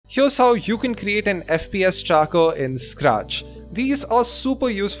Here's how you can create an FPS tracker in Scratch. These are super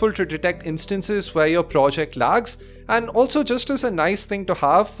useful to detect instances where your project lags, and also just as a nice thing to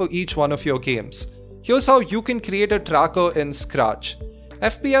have for each one of your games. Here's how you can create a tracker in Scratch.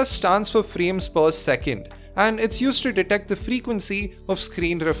 FPS stands for frames per second, and it's used to detect the frequency of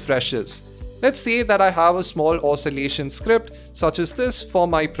screen refreshes. Let's say that I have a small oscillation script such as this for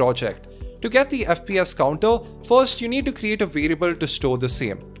my project. To get the FPS counter, first you need to create a variable to store the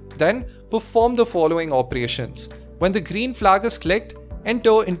same. Then perform the following operations. When the green flag is clicked,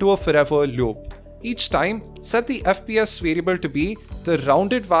 enter into a forever loop. Each time, set the FPS variable to be the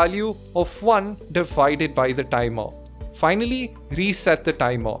rounded value of 1 divided by the timer. Finally, reset the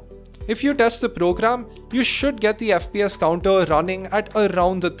timer. If you test the program, you should get the FPS counter running at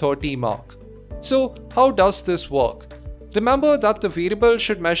around the 30 mark. So, how does this work? Remember that the variable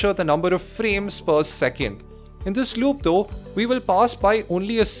should measure the number of frames per second. In this loop though, we will pass by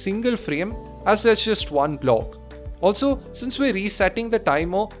only a single frame as there's just one block. Also, since we're resetting the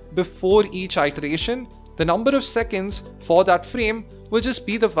timer before each iteration, the number of seconds for that frame will just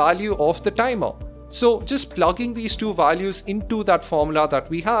be the value of the timer. So just plugging these two values into that formula that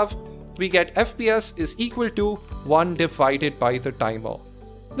we have, we get FPS is equal to 1 divided by the timer.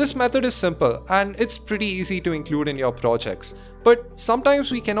 This method is simple and it's pretty easy to include in your projects. But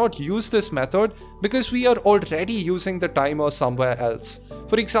sometimes we cannot use this method because we are already using the timer somewhere else.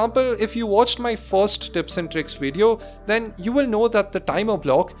 For example, if you watched my first tips and tricks video, then you will know that the timer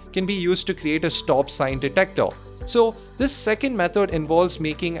block can be used to create a stop sign detector. So this second method involves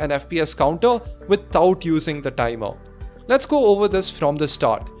making an FPS counter without using the timer. Let's go over this from the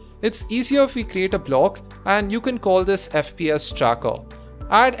start. It's easier if we create a block and you can call this FPS tracker.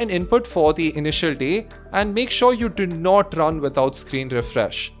 Add an input for the initial day and make sure you do not run without screen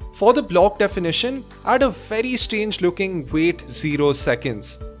refresh. For the block definition, add a very strange looking wait 0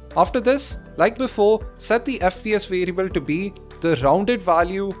 seconds. After this, like before, set the FPS variable to be the rounded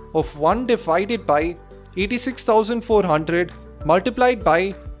value of 1 divided by 86,400 multiplied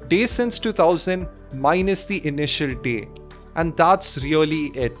by days since 2000 minus the initial day. And that's really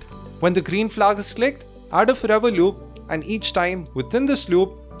it. When the green flag is clicked, add a forever loop, and each time within this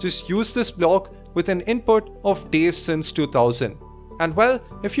loop, just use this block with an input of days since 2000. And well,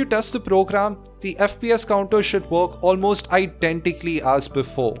 if you test the program, the FPS counter should work almost identically as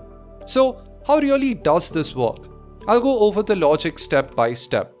before. So how really does this work? I'll go over the logic step by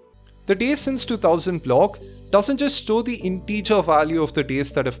step. The days since 2000 block doesn't just store the integer value of the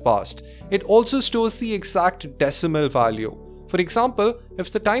days that have passed, it also stores the exact decimal value. For example, if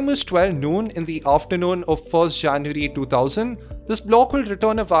the time is 12 noon in the afternoon of 1st January 2000, this block will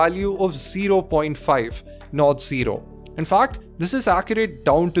return a value of 0.5, not 0. In fact, this is accurate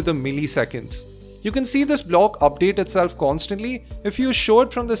down to the milliseconds. You can see this block update itself constantly if you show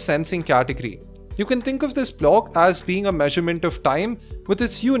it from the sensing category. You can think of this block as being a measurement of time with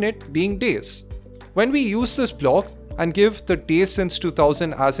its unit being days. When we use this block and give the days since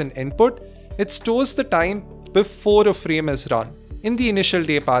 2000 as an input, it stores the time before a frame is run in the initial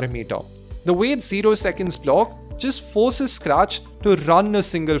day parameter. The wait 0 seconds block just forces Scratch to run a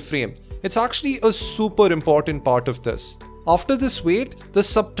single frame. It's actually a super important part of this. After this wait, the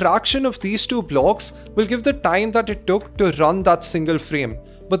subtraction of these two blocks will give the time that it took to run that single frame,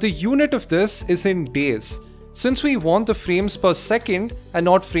 but the unit of this is in days. Since we want the frames per second and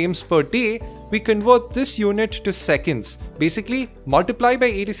not frames per day, we convert this unit to seconds. Basically, multiply by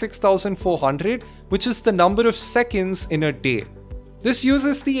 86,400, which is the number of seconds in a day. This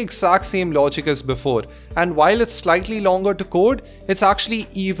uses the exact same logic as before, and while it's slightly longer to code, it's actually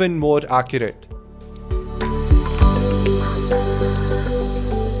even more accurate.